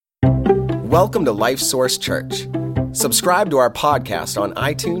Welcome to Life Source Church. Subscribe to our podcast on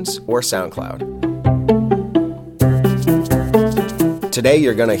iTunes or SoundCloud. Today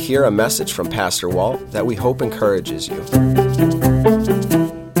you're going to hear a message from Pastor Walt that we hope encourages you.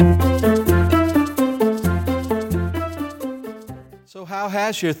 So how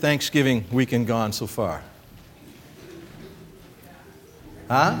has your Thanksgiving weekend gone so far?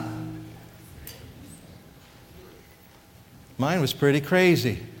 Huh? Mine was pretty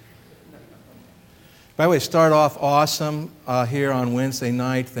crazy. By the way, start off awesome here on Wednesday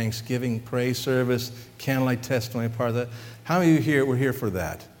night, Thanksgiving praise service, candlelight testimony, part of that. How many of you here were here for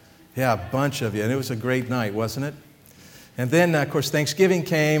that? Yeah, a bunch of you, and it was a great night, wasn't it? And then, of course, Thanksgiving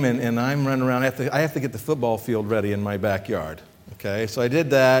came, and I'm running around. I have to get the football field ready in my backyard. Okay, so I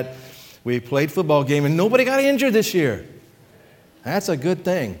did that. We played football game, and nobody got injured this year. That's a good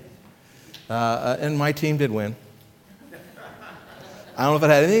thing. And my team did win. I don't know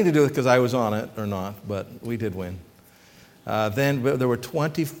if it had anything to do with because I was on it or not, but we did win. Then there were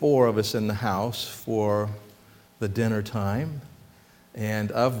 24 of us in the house for the dinner time,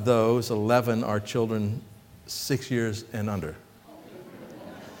 and of those, 11 are children 6 years and under.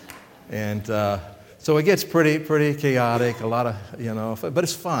 And so it gets pretty chaotic, a lot of, but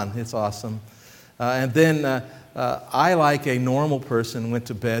it's fun, it's awesome. And then I, like a normal person, went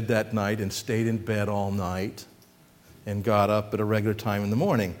to bed that night and stayed in bed all night and got up at a regular time in the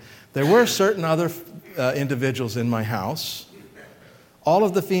morning. There were certain other individuals in my house, all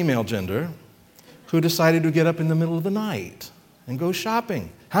of the female gender, who decided to get up in the middle of the night and go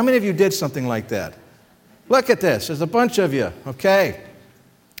shopping. How many of you did something like that? Look at this. There's a bunch of you. Okay.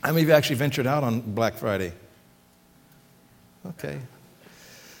 How many of you actually ventured out on Black Friday? Okay.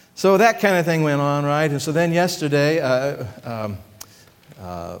 So that kind of thing went on, right? And so then yesterday,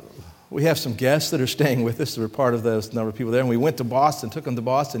 we have some guests that are staying with us. We're part of those number of people there. And we went to Boston, took them to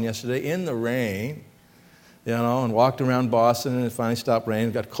Boston yesterday in the rain, and walked around Boston, and it finally stopped raining.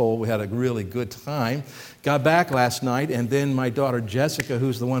 It got cold. We had a really good time. Got back last night, and then my daughter Jessica,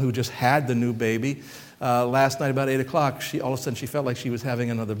 who's the one who just had the new baby, last night about 8 o'clock, all of a sudden she felt like she was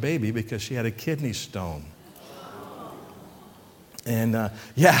having another baby because she had a kidney stone. And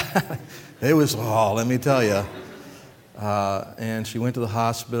yeah, it was, let me tell you. And she went to the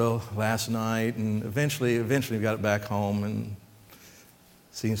hospital last night, and eventually we got it back home, and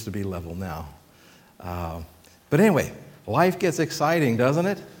seems to be level now. But anyway, life gets exciting, doesn't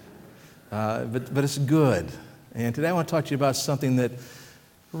it? But it's good. And today I want to talk to you about something that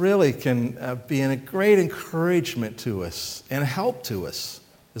really can be a great encouragement to us and help to us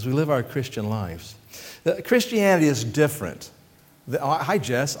as we live our Christian lives. Christianity is different. Hi,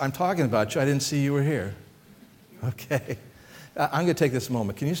 Jess. I'm talking about you. I didn't see you were here. Okay. I'm going to take this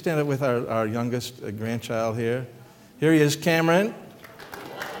moment. Can you stand up with our youngest grandchild here? Here he is, Cameron.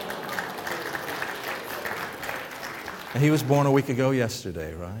 And he was born a week ago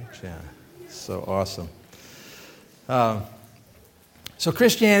yesterday, right? Yeah. So awesome. So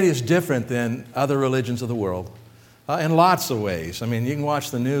Christianity is different than other religions of the world in lots of ways. I mean, you can watch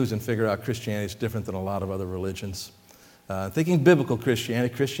the news and figure out Christianity is different than a lot of other religions. Thinking biblical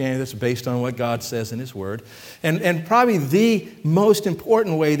Christianity that's based on what God says in His Word. And probably the most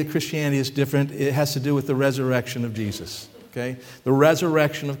important way that Christianity is different, it has to do with the resurrection of Jesus. Okay? The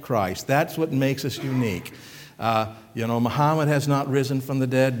resurrection of Christ. That's what makes us unique. Muhammad has not risen from the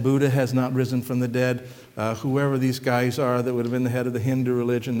dead. Buddha has not risen from the dead. Whoever these guys are that would have been the head of the Hindu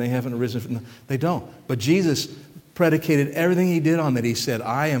religion, they haven't risen from they don't. But Jesus predicated everything He did on that. He said,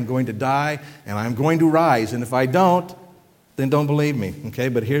 I am going to die and I'm going to rise. And if I don't, then don't believe me, okay?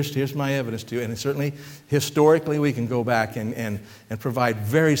 But here's my evidence to you. And certainly, historically, we can go back and provide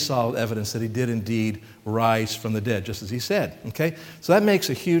very solid evidence that He did indeed rise from the dead, just as He said, okay? So that makes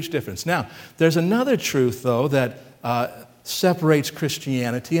a huge difference. Now, there's another truth, though, that separates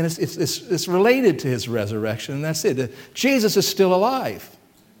Christianity, and it's related to His resurrection, and that's it. Jesus is still alive,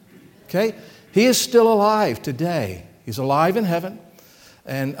 okay? He is still alive today. He's alive in heaven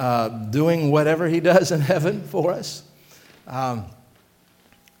and doing whatever He does in heaven for us. But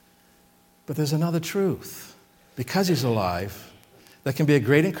there's another truth. Because He's alive, that can be a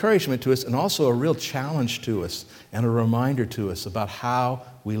great encouragement to us and also a real challenge to us and a reminder to us about how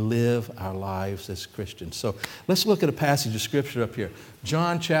we live our lives as Christians. So let's look at a passage of Scripture up here.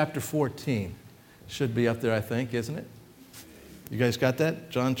 John chapter 14. Should be up there, I think, isn't it? You guys got that?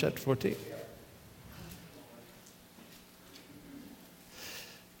 John chapter 14.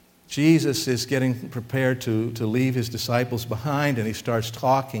 Jesus is getting prepared to leave His disciples behind, and He starts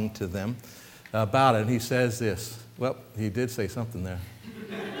talking to them about it. And He says this. Well, He did say something there.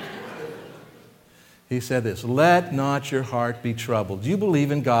 He said this, "Let not your heart be troubled. You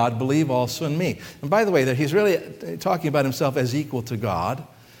believe in God, believe also in me." And by the way, that he's really talking about himself as equal to God,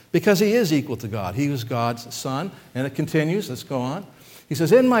 because he is equal to God. He was God's son. And it continues. Let's go on. He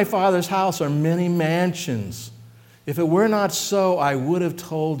says, "In my Father's house are many mansions. If it were not so, I would have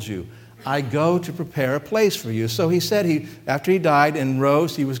told you. I go to prepare a place for you." So he said after he died and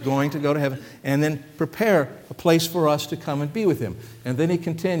rose, he was going to go to heaven and then prepare a place for us to come and be with him. And then he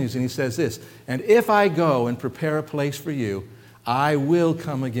continues and he says this, "And if I go and prepare a place for you, I will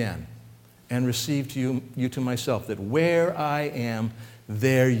come again and receive you to myself, that where I am,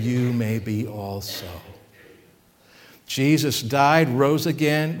 there you may be also." Jesus died, rose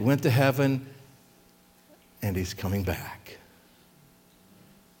again, went to heaven, and he's coming back.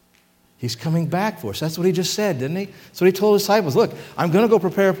 He's coming back for us. That's what he just said, didn't he? So he told his disciples, "Look, I'm going to go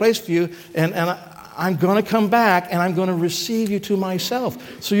prepare a place for you, and I'm going to come back, and I'm going to receive you to myself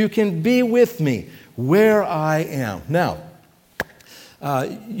so you can be with me where I am." Now,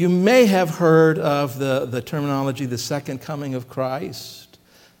 you may have heard of the terminology, the second coming of Christ.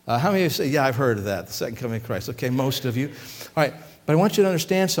 How many of you say, "Yeah, I've heard of that, the second coming of Christ"? Okay, most of you. All right, but I want you to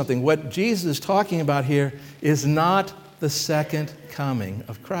understand something. What Jesus is talking about here is not the second coming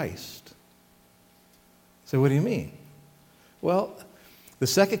of Christ. So what do you mean? Well, the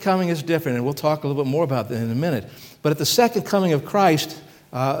second coming is different, and we'll talk a little bit more about that in a minute. But at the second coming of Christ,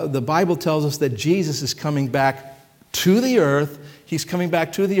 the Bible tells us that Jesus is coming back to the earth. He's coming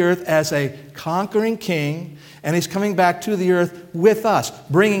back to the earth as a conquering king, and he's coming back to the earth with us,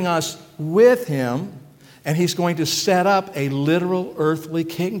 bringing us with him, and he's going to set up a literal earthly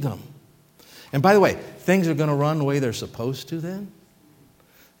kingdom. And by the way, things are going to run the way they're supposed to then.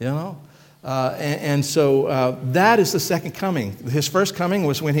 You know? So that is the second coming. His first coming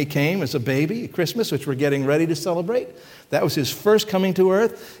was when he came as a baby at Christmas, which we're getting ready to celebrate. That was his first coming to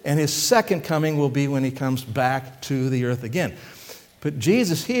earth. And his second coming will be when he comes back to the earth again. But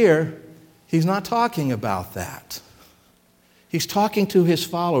Jesus here, he's not talking about that. He's talking to his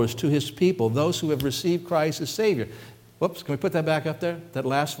followers, to his people, those who have received Christ as Savior. Whoops, can we put that back up there? That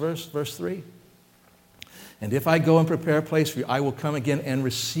last verse, verse 3. "And if I go and prepare a place for you, I will come again and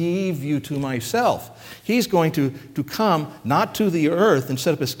receive you to myself." He's going to come not to the earth and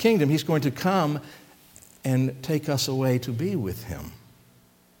set up his kingdom. He's going to come and take us away to be with him.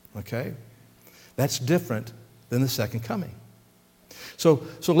 Okay? That's different than the second coming. So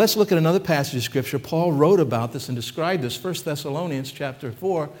let's look at another passage of Scripture. Paul wrote about this and described this, 1 Thessalonians chapter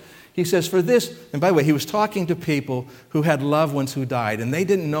 4. He says, "For this," and by the way, he was talking to people who had loved ones who died, and they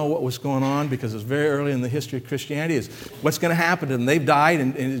didn't know what was going on because it was very early in the history of Christianity. Is what's going to happen to them? They've died,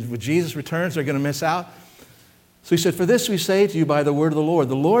 and when Jesus returns, they're going to miss out. So he said, "For this we say to you by the word of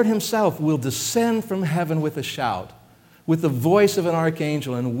the Lord himself will descend from heaven with a shout, with the voice of an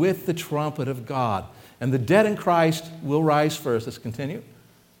archangel, and with the trumpet of God. And the dead in Christ will rise first." Let's continue.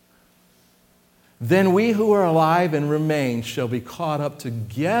 "Then we who are alive and remain shall be caught up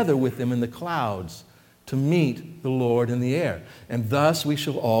together with them in the clouds to meet the Lord in the air. And thus we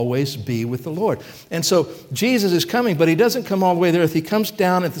shall always be with the Lord." And so Jesus is coming, but he doesn't come all the way to the earth. He comes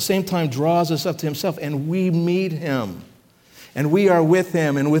down, at the same time draws us up to himself, and we meet him. And we are with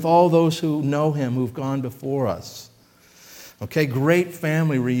him and with all those who know him, who've gone before us. Okay, great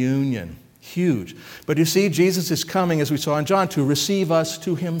family reunion. Huge. But you see, Jesus is coming, as we saw in John, to receive us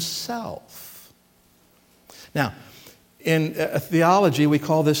to himself. Now, in theology, we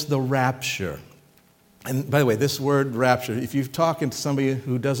call this the rapture. And by the way, this word rapture, if you're talking to somebody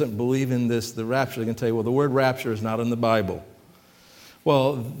who doesn't believe in this, the rapture, they can tell you, well, the word rapture is not in the Bible.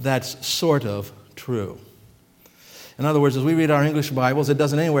 Well, that's sort of true. In other words, as we read our English Bibles, it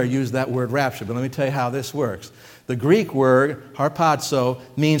doesn't anywhere use that word rapture. But let me tell you how this works. The Greek word, harpazo,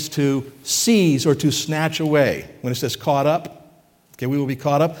 means to seize or to snatch away. When it says caught up, okay, we will be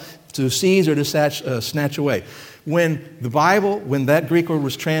caught up, to seize or to snatch away. When that Greek word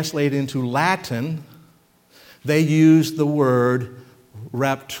was translated into Latin, they used the word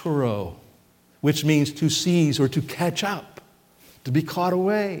rapturo, which means to seize or to catch up, to be caught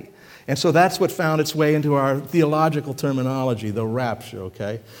away. And so that's what found its way into our theological terminology, the rapture,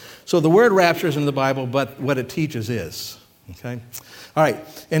 okay? So the word rapture is in the Bible, but what it teaches is, okay? All right,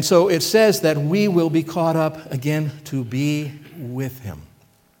 and so it says that we will be caught up again to be with him.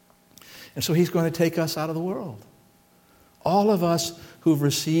 And so he's going to take us out of the world. All of us who've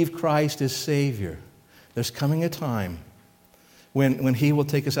received Christ as Savior, there's coming a time when he will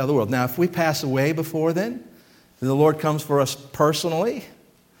take us out of the world. Now, if we pass away before then, the Lord comes for us personally,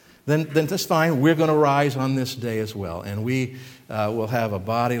 then that's fine. We're going to rise on this day as well. And we will have a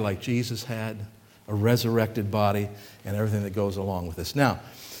body like Jesus had, a resurrected body, and everything that goes along with this. Now,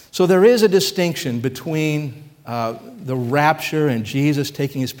 So there is a distinction between the rapture and Jesus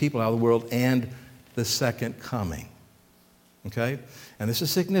taking his people out of the world and the second coming. Okay? And this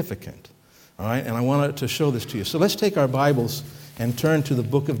is significant. All right? And I wanted to show this to you. So let's take our Bibles and turn to the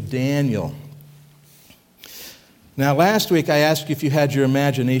book of Daniel. Now, last week I asked you if you had your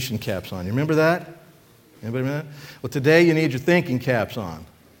imagination caps on. You remember that? Anybody remember that? Well, today you need your thinking caps on.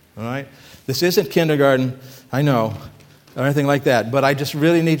 All right? This isn't kindergarten, I know, or anything like that, but I just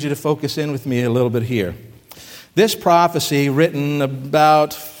really need you to focus in with me a little bit here. This prophecy, written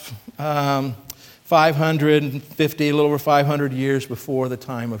about 550, a little over 500 years before the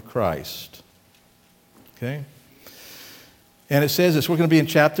time of Christ. Okay? And it says this. We're going to be in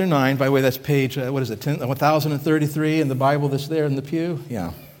chapter 9. By the way, that's page, 1033 in the Bible that's there in the pew?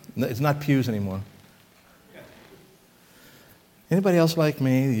 Yeah. It's not pews anymore. Anybody else like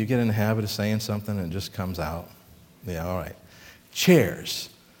me? You get in the habit of saying something and it just comes out. Yeah, all right. Chairs.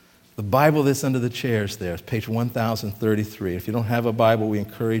 The Bible that's under the chairs there is page 1033. If you don't have a Bible, we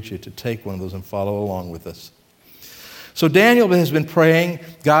encourage you to take one of those and follow along with us. So Daniel has been praying.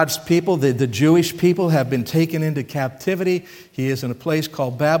 God's people, the Jewish people, have been taken into captivity. He is in a place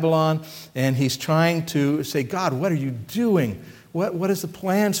called Babylon, and he's trying to say, God, what are you doing? What is the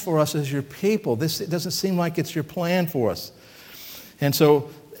plans for us as your people? It doesn't seem like it's your plan for us. And so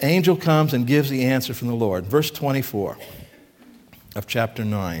angel comes and gives the answer from the Lord. Verse 24 of chapter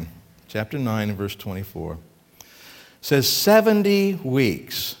 9. Chapter 9 and verse 24 says, 70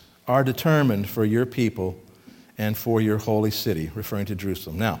 weeks are determined for your people and for your holy city, referring to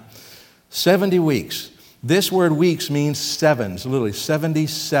Jerusalem. Now, 70 weeks. This word weeks means sevens, literally 70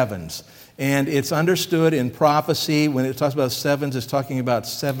 sevens. And it's understood in prophecy, when it talks about sevens, it's talking about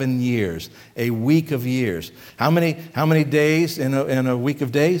 7 years, a week of years. How many days in a week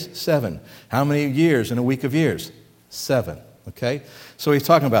of days? 7. How many years in a week of years? 7. Okay? So he's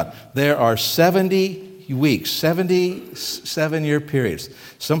talking about there are 70 weeks, 77-year periods.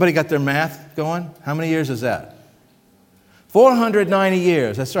 Somebody got their math going? How many years is that? 490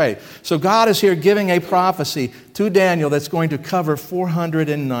 years, that's right. So God is here giving a prophecy to Daniel that's going to cover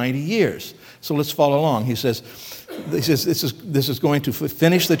 490 years. So let's follow along. He says this is going to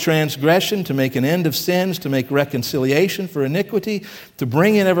finish the transgression, to make an end of sins, to make reconciliation for iniquity, to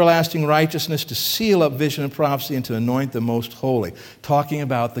bring in everlasting righteousness, to seal up vision and prophecy, and to anoint the most holy. Talking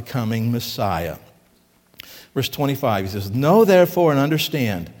about the coming Messiah. Verse 25, he says, know therefore and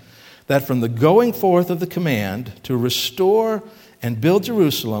understand that from the going forth of the command to restore and build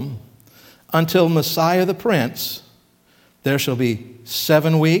Jerusalem until Messiah the Prince, there shall be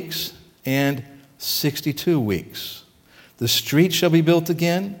 7 weeks and 62 weeks. The street shall be built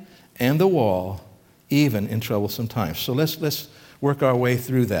again, and the wall, even in troublesome times. So let's work our way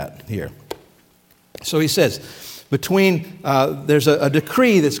through that here. So he says, there's a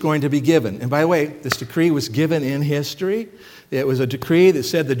decree that's going to be given. And by the way, this decree was given in history. It was a decree that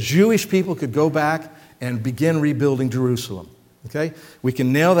said the Jewish people could go back and begin rebuilding Jerusalem. Okay? We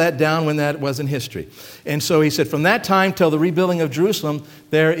can nail that down when that was in history. And so he said, from that time till the rebuilding of Jerusalem,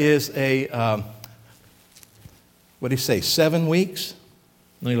 there is what did he say, 7 weeks?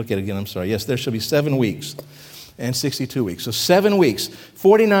 Let me look at it again, I'm sorry. Yes, there shall be 7 weeks and 62 weeks. So 7 weeks,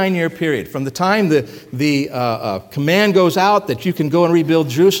 49-year period. From the time the command goes out that you can go and rebuild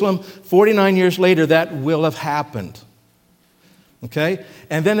Jerusalem, 49 years later, that will have happened. Okay?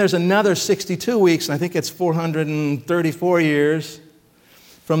 And then there's another 62 weeks, and I think it's 434 years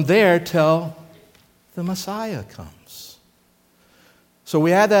from there till the Messiah comes. So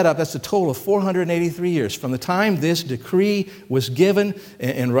we add that up, that's a total of 483 years. From the time this decree was given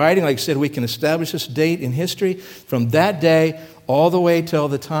in writing, like I said, we can establish this date in history, from that day all the way till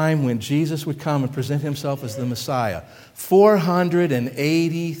the time when Jesus would come and present himself as the Messiah.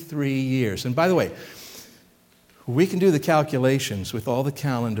 483 years. And by the way, we can do the calculations with all the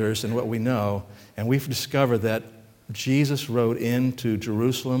calendars and what we know, and we've discovered that Jesus rode into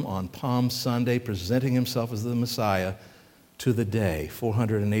Jerusalem on Palm Sunday, presenting himself as the Messiah, to the day,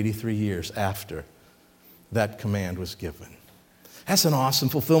 483 years after that command was given. That's an awesome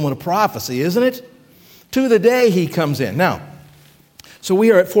fulfillment of prophecy, isn't it? To the day he comes in. Now, so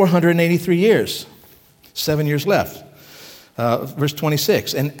we are at 483 years, 7 years left. Verse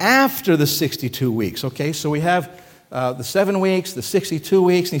 26, and after the 62 weeks, okay, so we have the 7 weeks, the 62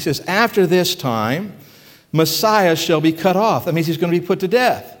 weeks, and he says, after this time, Messiah shall be cut off. That means he's going to be put to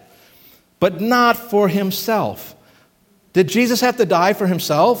death, but not for himself. Did Jesus have to die for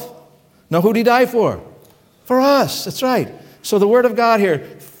himself? No, who did he die for? For us, that's right. So the Word of God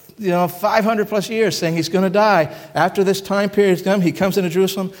here, 500 plus years saying he's going to die. After this time period has come, he comes into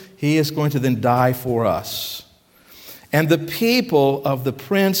Jerusalem, he is going to then die for us. And the people of the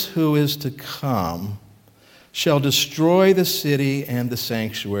prince who is to come shall destroy the city and the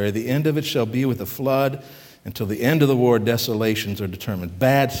sanctuary. The end of it shall be with a flood. Until the end of the war, desolations are determined.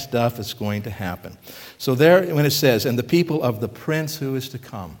 Bad stuff is going to happen. So there, when it says, and the people of the prince who is to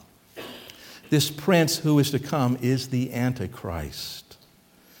come, this prince who is to come is the Antichrist.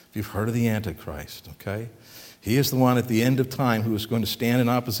 If you've heard of the Antichrist, okay? He is the one at the end of time who is going to stand in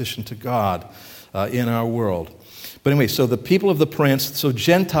opposition to God in our world. But anyway, so the people of the prince, so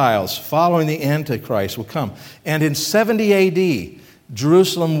Gentiles following the Antichrist will come. And in 70 A.D.,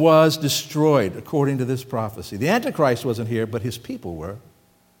 Jerusalem was destroyed according to this prophecy. The Antichrist wasn't here, but his people were.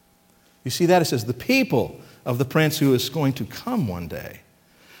 You see that? It says the people of the prince who is going to come one day,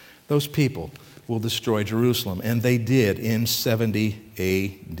 those people will destroy Jerusalem. And they did in 70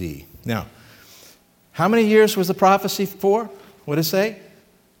 A.D. Now, how many years was the prophecy for? What did it say?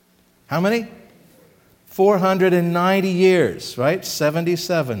 How many? 490 years, right?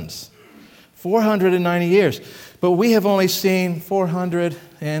 77s. 490 years. But we have only seen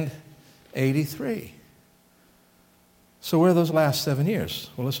 483. So where are those last 7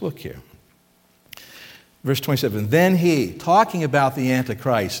 years? Well, let's look here. Verse 27, then he, talking about the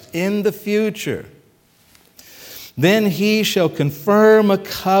Antichrist in the future, then he shall confirm a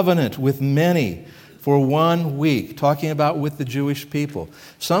covenant with many for 1 week, talking about with the Jewish people.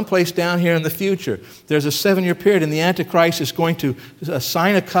 Someplace down here in the future, there's a 7-year period, and the Antichrist is going to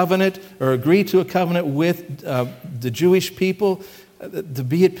sign a covenant or agree to a covenant with the Jewish people to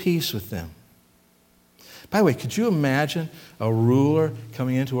be at peace with them. By the way, could you imagine a ruler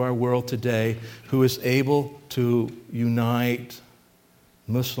coming into our world today who is able to unite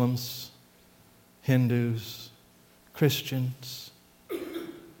Muslims, Hindus, Christians,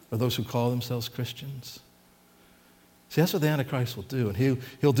 or those who call themselves Christians? See, that's what the Antichrist will do. And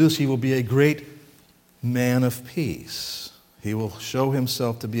he'll do is he will be a great man of peace. He will show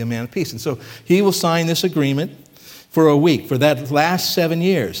himself to be a man of peace. And so he will sign this agreement for a week, for that last 7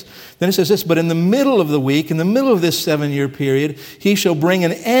 years. Then it says this, but in the middle of the week, in the middle of this 7-year period, he shall bring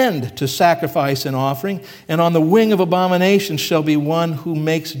an end to sacrifice and offering, and on the wing of abomination shall be one who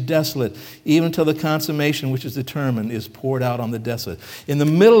makes desolate, even until the consummation which is determined is poured out on the desolate. In the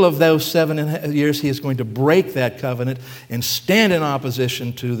middle of those 7 years, he is going to break that covenant and stand in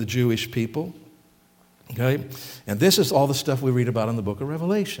opposition to the Jewish people. Okay? And this is all the stuff we read about in the book of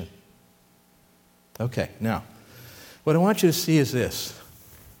Revelation. Okay, now, what I want you to see is this.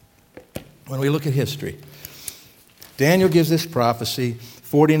 When we look at history, Daniel gives this prophecy,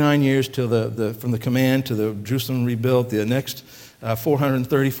 49 years till from the command to the Jerusalem rebuilt, the next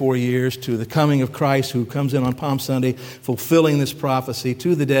 434 years to the coming of Christ who comes in on Palm Sunday, fulfilling this prophecy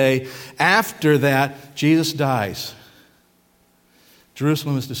to the day. After that, Jesus dies.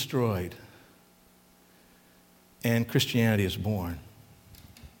 Jerusalem is destroyed. And Christianity is born.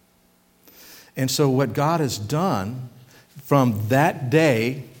 And so what God has done from that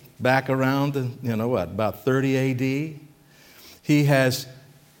day back around, about 30 A.D., he has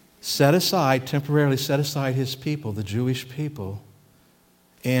temporarily set aside his people, the Jewish people,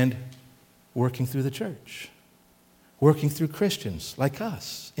 and working through the church, working through Christians like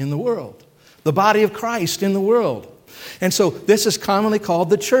us in the world, the body of Christ in the world. And so this is commonly called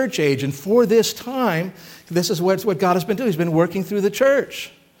the church age. And for this time, this is what God has been doing. He's been working through the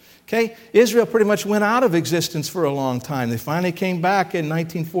church. Okay? Israel pretty much went out of existence for a long time. They finally came back in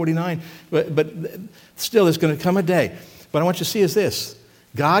 1949. But still, there's going to come a day. What I want you to see is this.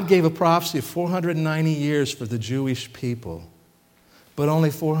 God gave a prophecy of 490 years for the Jewish people. But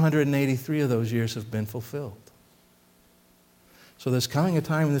only 483 of those years have been fulfilled. So there's coming a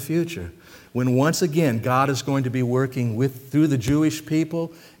time in the future when once again God is going to be working through the Jewish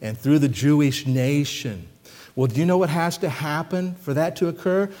people and through the Jewish nation. Well, do you know what has to happen for that to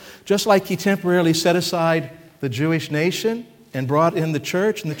occur? Just like he temporarily set aside the Jewish nation and brought in the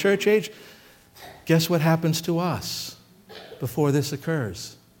church in the church age, guess what happens to us before this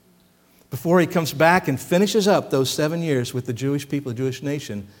occurs? Before he comes back and finishes up those 7 years with the Jewish people, the Jewish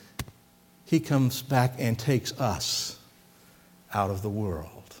nation, he comes back and takes us out of the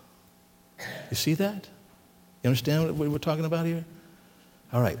world. You see that? You understand what we're talking about here?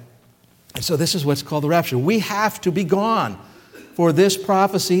 All right. And so this is what's called the rapture. We have to be gone for this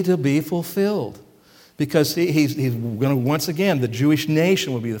prophecy to be fulfilled. Because he's going to, once again, the Jewish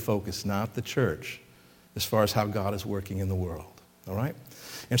nation will be the focus, not the church, as far as how God is working in the world. All right?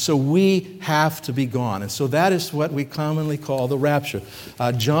 And so we have to be gone. And so that is what we commonly call the rapture.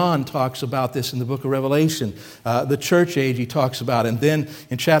 John talks about this in the book of Revelation. The church age he talks about. And then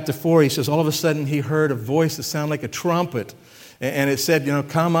in chapter 4 he says, all of a sudden he heard a voice that sounded like a trumpet. And it said,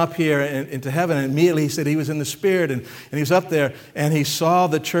 come up here into heaven. And immediately he said he was in the Spirit, and he was up there, and he saw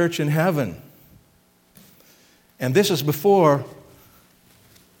the church in heaven. And this is before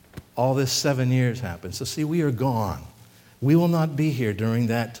all this 7 years happened. So see, we are gone. We will not be here during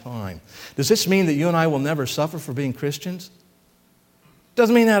that time. Does this mean that you and I will never suffer for being Christians?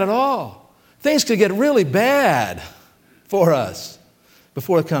 Doesn't mean that at all. Things could get really bad for us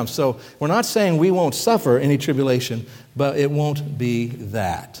before it comes. So we're not saying we won't suffer any tribulation, but it won't be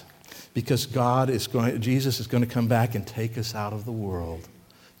that. Because Jesus is going to come back and take us out of the world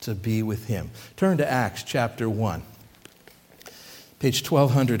to be with Him. Turn to Acts chapter 1, page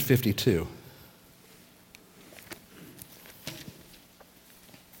 1252.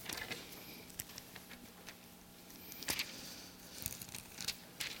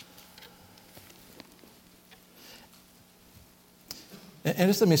 And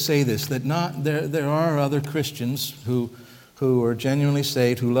just let me say this, that there are other Christians who are genuinely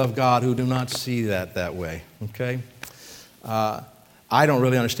saved, who love God, who do not see that way, okay? I don't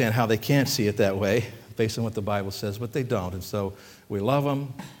really understand how they can't see it that way, based on what the Bible says, but they don't. And so we love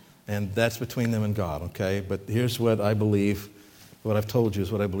them, and that's between them and God, okay? But here's what I believe, what I've told you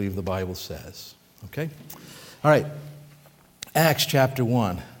is what I believe the Bible says, okay? All right, Acts chapter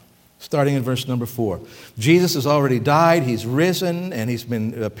 1. Starting in verse number 4. Jesus has already died, He's risen, and He's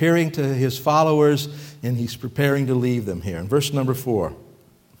been appearing to His followers, and He's preparing to leave them here. In verse number 4.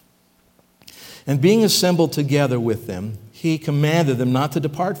 And being assembled together with them, He commanded them not to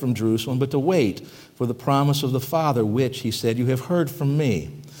depart from Jerusalem, but to wait for the promise of the Father, which, He said, you have heard from me.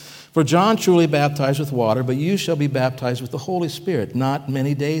 For John truly baptized with water, but you shall be baptized with the Holy Spirit not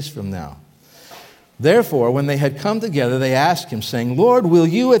many days from now. Therefore, when they had come together, they asked Him, saying, Lord, will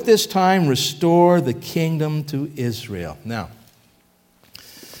you at this time restore the kingdom to Israel? Now,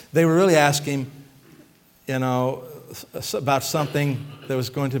 they were really asking, about something that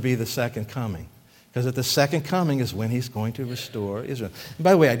was going to be the second coming. Because at the second coming is when He's going to restore Israel. And by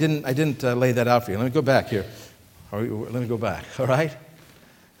the way, I didn't lay that out for you. Let me go back here. Let me go back, all right?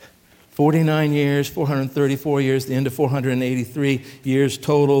 49 years, 434 years, the end of 483 years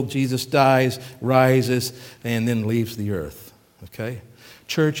total. Jesus dies, rises, and then leaves the earth. Okay?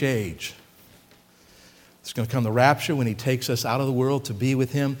 Church age. It's going to come the rapture when He takes us out of the world to be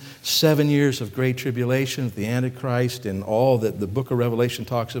with Him. 7 years of great tribulation with the Antichrist and all that the book of Revelation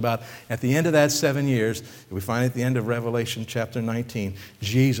talks about. At the end of that 7 years, we find at the end of Revelation chapter 19,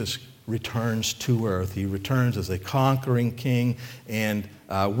 Jesus returns to earth. He returns as a conquering king and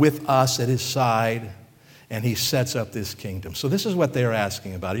with us at His side, and He sets up this kingdom. So this is what they're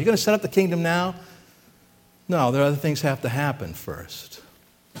asking about. Are you going to set up the kingdom now? No, there are other things have to happen first.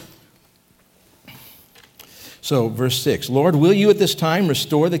 So verse 6, Lord, will you at this time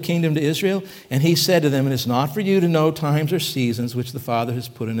restore the kingdom to Israel? And He said to them, it is not for you to know times or seasons which the Father has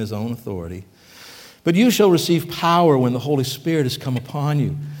put in His own authority, but you shall receive power when the Holy Spirit has come upon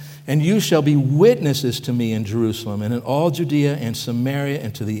you. And you shall be witnesses to me in Jerusalem and in all Judea and Samaria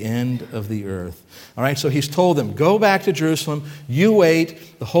and to the end of the earth. All right, so He's told them, go back to Jerusalem. You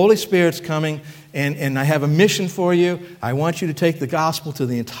wait. The Holy Spirit's coming, and I have a mission for you. I want you to take the gospel to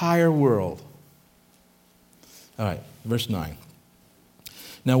the entire world. All right, verse 9.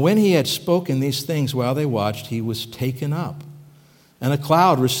 Now when He had spoken these things while they watched, He was taken up, and a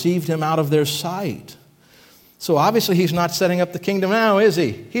cloud received Him out of their sight. So obviously He's not setting up the kingdom now, is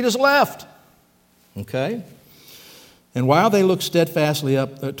He? He just left. Okay? And while they looked steadfastly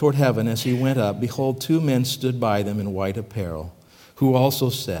up toward heaven as He went up, behold, 2 men stood by them in white apparel, who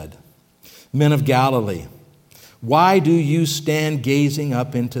also said, Men of Galilee, why do you stand gazing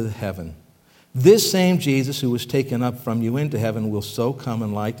up into heaven? This same Jesus who was taken up from you into heaven will so come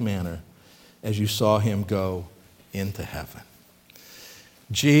in like manner as you saw Him go into heaven.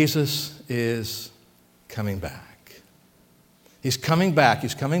 Jesus is coming back. He's coming back.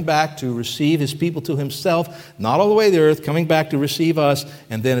 He's coming back to receive His people to Himself, not all the way to the earth, coming back to receive us,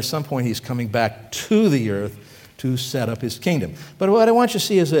 and then at some point He's coming back to the earth to set up His kingdom. But what I want you to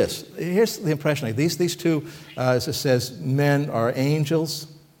see is this. Here's the impression. These two, as it says, men are angels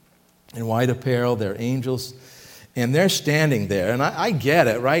in white apparel. They're angels, and they're standing there. And I get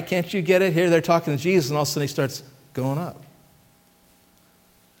it, right? Can't you get it? Here they're talking to Jesus, and all of a sudden He starts going up.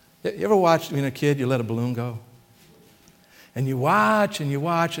 You ever watched, when you're a kid, you let a balloon go? And you watch and you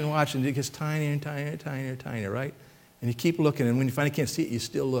watch and watch, and it gets tinier and tinier and tinier and tinier, right? And you keep looking, and when you finally can't see it, you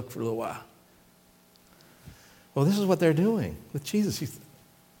still look for a little while. Well, this is what they're doing with Jesus.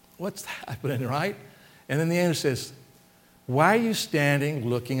 What's happening, right? And then the angel says, why are you standing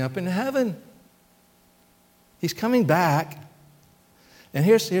looking up in heaven? He's coming back. And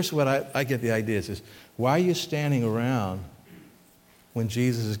here's what I get the idea is, why are you standing around when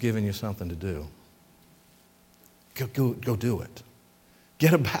Jesus is giving you something to do. Go do it.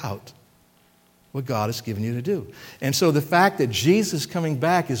 Get about what God has given you to do. And so the fact that Jesus coming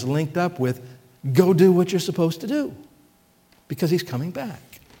back is linked up with go do what you're supposed to do because he's coming back.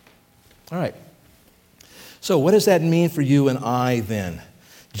 All right. So what does that mean for you and I then?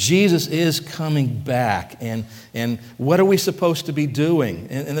 Jesus is coming back, and what are we supposed to be doing?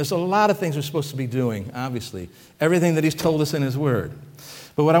 And there's a lot of things we're supposed to be doing, obviously. Everything that he's told us in his word.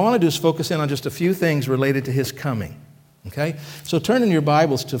 But what I want to do is focus in on just a few things related to his coming. Okay? So turn in your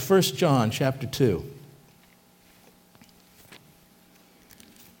Bibles to 1 John chapter 2.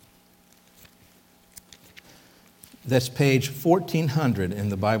 That's page 1400 in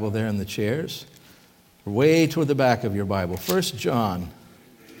the Bible there in the chairs. Way toward the back of your Bible. 1 John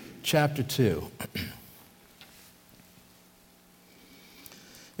chapter 2.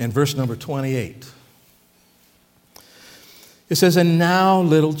 And verse number 28. It says, and now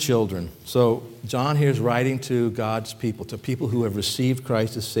little children. So John here is writing to God's people, to people who have received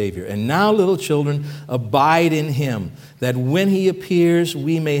Christ as Savior. And now little children, abide in him, that when he appears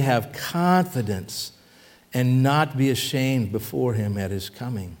we may have confidence and not be ashamed before him at his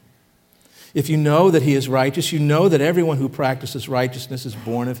coming. If you know that he is righteous, you know that everyone who practices righteousness is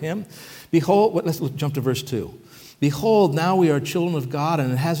born of him. Behold, let's jump to verse 2. Behold, now we are children of God,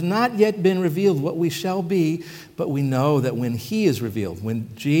 and it has not yet been revealed what we shall be, but we know that when he is revealed, when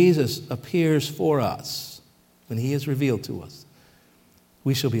Jesus appears for us, when he is revealed to us,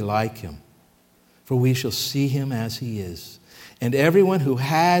 we shall be like him, for we shall see him as he is. And everyone who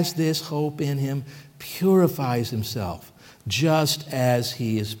has this hope in him purifies himself, just as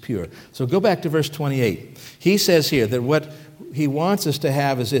he is pure. So go back to verse 28. He says here that what he wants us to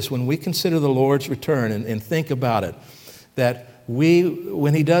have is this: when we consider the Lord's return and think about it, that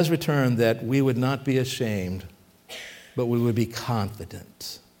when he does return, that we would not be ashamed, but we would be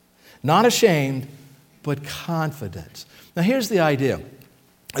confident. Not ashamed, but confident. Now here's the idea.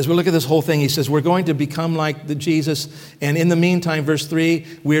 As we look at this whole thing, he says we're going to become like the Jesus, and in the meantime, verse 3,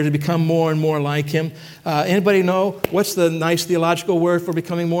 we are to become more and more like him. Anybody know what's the nice theological word for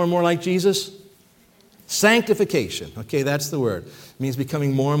becoming more and more like Jesus? Sanctification. Okay, that's the word. It means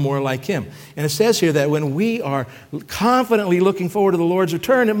becoming more and more like him. And it says here that when we are confidently looking forward to the Lord's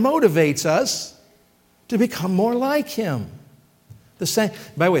return, it motivates us to become more like him.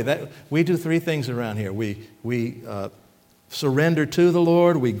 By the way, we do three things around here. We surrender to the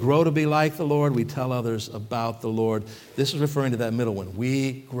Lord, we grow to be like the Lord, we tell others about the Lord. This is referring to that middle one.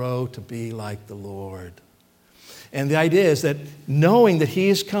 We grow to be like the Lord. And the idea is that knowing that he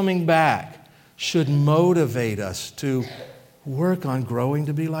is coming back should motivate us to work on growing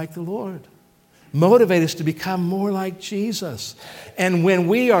to be like the Lord. Motivate us to become more like Jesus. And when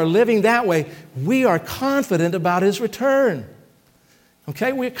we are living that way, we are confident about his return.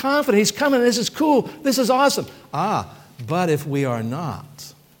 Okay, we're confident he's coming. This is cool. This is awesome. But if we are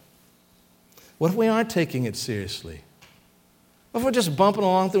not, what if we aren't taking it seriously? What if we're just bumping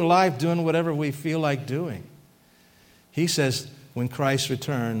along through life doing whatever we feel like doing? He says when Christ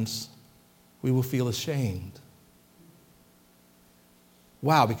returns, we will feel ashamed.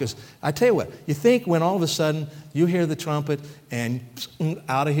 Wow, because I tell you what, you think when all of a sudden you hear the trumpet and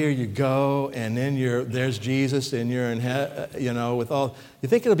out of here you go, and then there's Jesus and you're in with all, you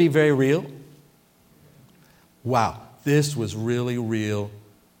think it'll be very real? Wow. This was really real,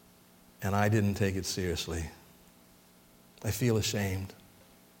 and I didn't take it seriously. I feel ashamed.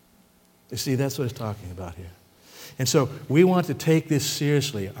 You see, that's what it's talking about here. And so we want to take this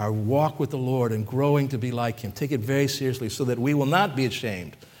seriously, our walk with the Lord and growing to be like him. Take it very seriously so that we will not be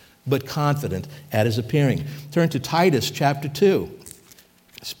ashamed, but confident at his appearing. Turn to Titus chapter 2.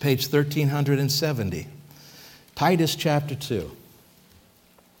 It's page 1370. Titus chapter 2.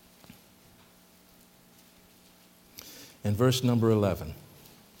 And verse number 11.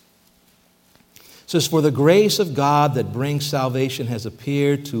 It says, for the grace of God that brings salvation has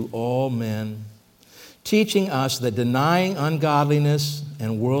appeared to all men, teaching us that denying ungodliness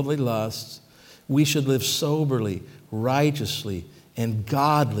and worldly lusts, we should live soberly, righteously, and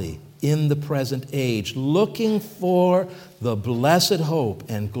godly in the present age, looking for the blessed hope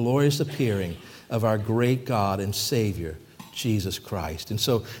and glorious appearing of our great God and Savior, Jesus Christ. And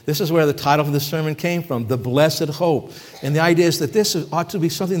so this is where the title of the sermon came from, The Blessed Hope. And the idea is that this ought to be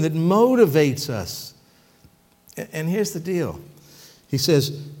something that motivates us. And here's the deal. He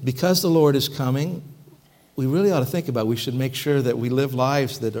says, because the Lord is coming, we really ought to think about, we should make sure that we live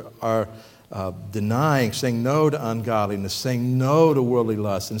lives that are denying, saying no to ungodliness, saying no to worldly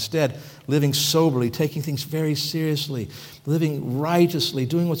lust. Instead, living soberly, taking things very seriously, living righteously,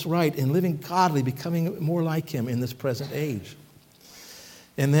 doing what's right, and living godly, becoming more like him in this present age.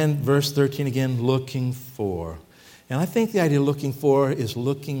 And then verse 13 again, looking for. And I think the idea of looking for is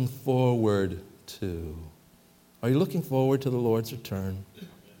looking forward to. Are you looking forward to the Lord's return?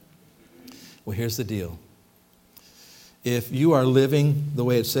 Well, here's the deal. If you are living the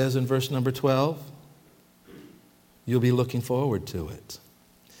way it says in verse number 12, you'll be looking forward to it.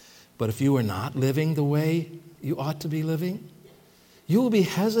 But if you are not living the way you ought to be living, you will be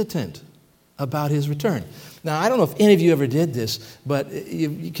hesitant about his return. Now, I don't know if any of you ever did this, but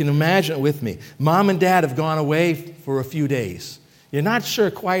you can imagine it with me. Mom and Dad have gone away for a few days. You're not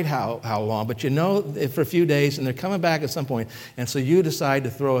sure quite how long, but you know for a few days, and they're coming back at some point, and so you decide to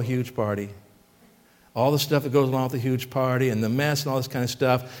throw a huge party. All the stuff that goes along with the huge party and the mess and all this kind of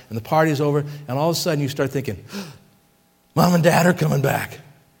stuff, and the party's over, and all of a sudden you start thinking, Mom and Dad are coming back.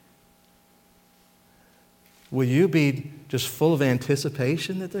 Will you be just full of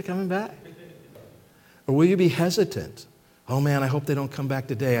anticipation that they're coming back? Or will you be hesitant? Oh man, I hope they don't come back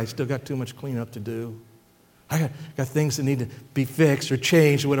today. I still got too much cleanup to do. I got things that need to be fixed or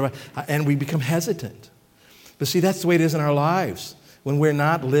changed or whatever. And we become hesitant. But see, that's the way it is in our lives. When we're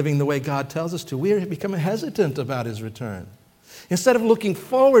not living the way God tells us to, we are becoming hesitant about his return. Instead of looking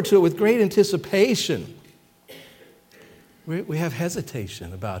forward to it with great anticipation, we have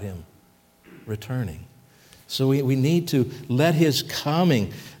hesitation about him returning. So we need to let his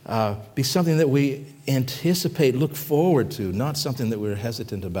coming be something that we anticipate, look forward to, not something that we're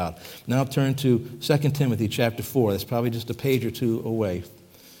hesitant about. Now turn to 2 Timothy chapter 4. That's probably just a page or two away.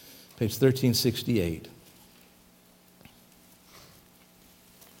 Page 1368.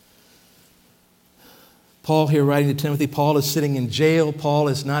 Paul here writing to Timothy. Paul is sitting in jail. Paul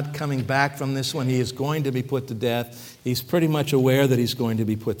is not coming back from this one. He is going to be put to death. He's pretty much aware that he's going to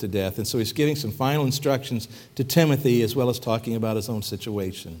be put to death. And so he's giving some final instructions to Timothy as well as talking about his own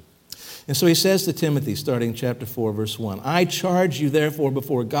situation. And so he says to Timothy, starting chapter 4, verse 1, I charge you therefore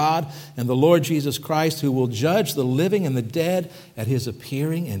before God and the Lord Jesus Christ, who will judge the living and the dead at his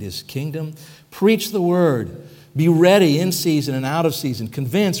appearing and his kingdom. Preach the word. Be ready in season and out of season.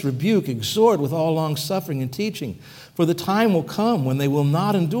 Convince, rebuke, exhort with all long-suffering and teaching. For the time will come when they will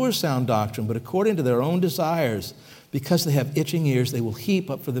not endure sound doctrine, but according to their own desires, because they have itching ears, they will heap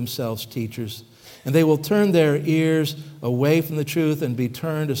up for themselves teachers. And they will turn their ears away from the truth and be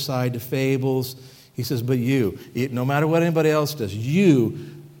turned aside to fables. He says, but you, no matter what anybody else does, you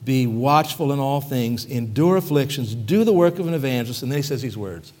be watchful in all things, endure afflictions, do the work of an evangelist. And then he says these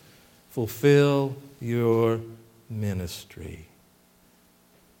words, fulfill your ministry.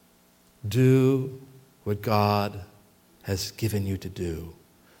 Do what God has given you to do.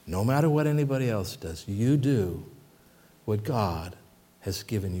 No matter what anybody else does, you do what God has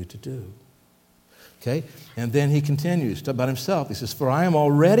given you to do. Okay? And then he continues about himself. He says, for I am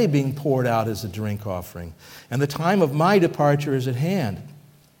already being poured out as a drink offering, and the time of my departure is at hand.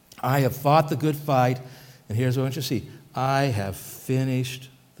 I have fought the good fight, and here's what I want you to see. I have finished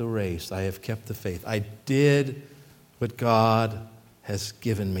the race. I have kept the faith. I did what God has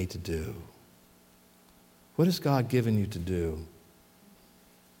given me to do. What has God given you to do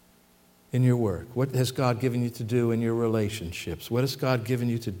in your work? What has God given you to do in your relationships? What has God given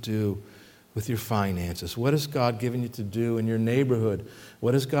you to do with your finances? What has God given you to do in your neighborhood?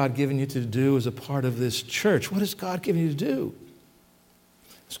 What has God given you to do as a part of this church? What has God given you to do?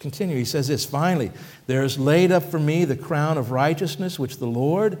 Let's continue. He says this, finally, there is laid up for me the crown of righteousness, which the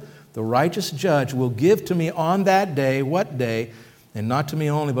Lord, the righteous judge, will give to me on that day. What day? And not to me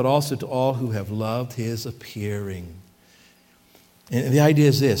only, but also to all who have loved his appearing. And the idea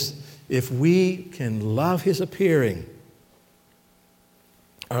is this, if we can love his appearing,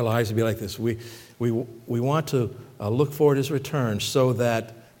 our lives will be like this. We want to look forward to his return so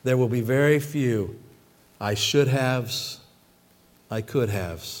that there will be very few I should haves, I could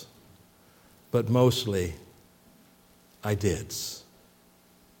haves, but mostly I dids.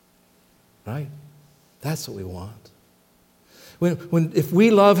 Right? That's what we want. If we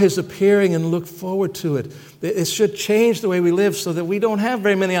love his appearing and look forward to it, it should change the way we live so that we don't have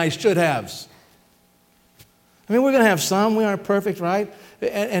very many I should haves. I mean, we're going to have some. We aren't perfect, right?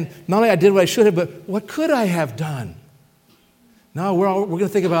 And not only I did what I should have, but what could I have done? No, we're going to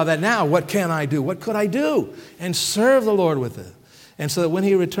think about that now. What can I do? What could I do? And serve the Lord with it. And so that when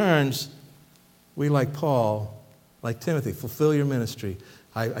he returns, we, like Paul, like Timothy, fulfill your ministry.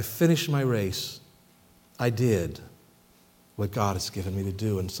 I finished my race. I did what God has given me to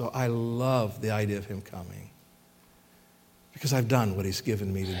do. And so I love the idea of him coming because I've done what he's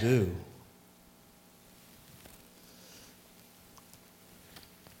given me to do.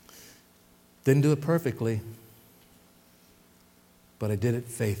 Didn't do it perfectly, but I did it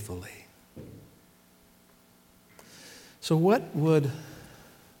faithfully. So what would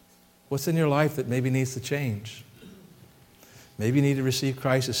What's in your life that maybe needs to change? Maybe you need to receive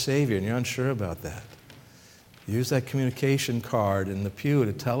Christ as Savior and you're unsure about that. Use that communication card in the pew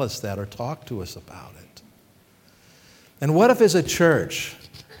to tell us that or talk to us about it. And what if as a church,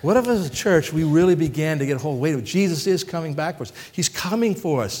 we really began to get a hold of, wait, Jesus is coming back for us. He's coming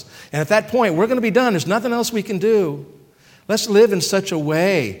for us. And at that point, we're going to be done. There's nothing else we can do. Let's live in such a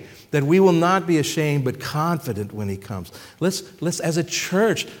way that we will not be ashamed but confident when He comes. Let's as a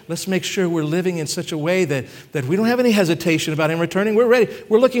church, let's make sure we're living in such a way that we don't have any hesitation about Him returning. We're ready.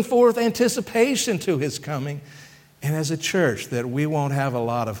 We're looking forward with anticipation to His coming. And as a church, that we won't have a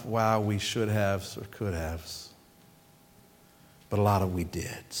lot of, wow, we should have or could have, but a lot of we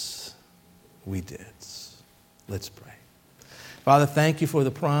did. We did. Let's pray. Father, thank you for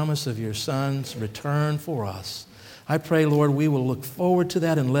the promise of your Son's return for us. I pray, Lord, we will look forward to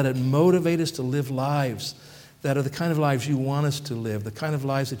that and let it motivate us to live lives that are the kind of lives you want us to live, the kind of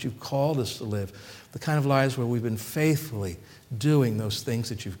lives that you've called us to live, the kind of lives where we've been faithfully doing those things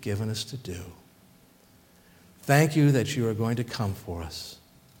that you've given us to do. Thank you that you are going to come for us.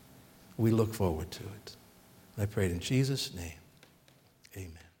 We look forward to it. I pray it in Jesus' name.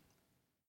 Amen.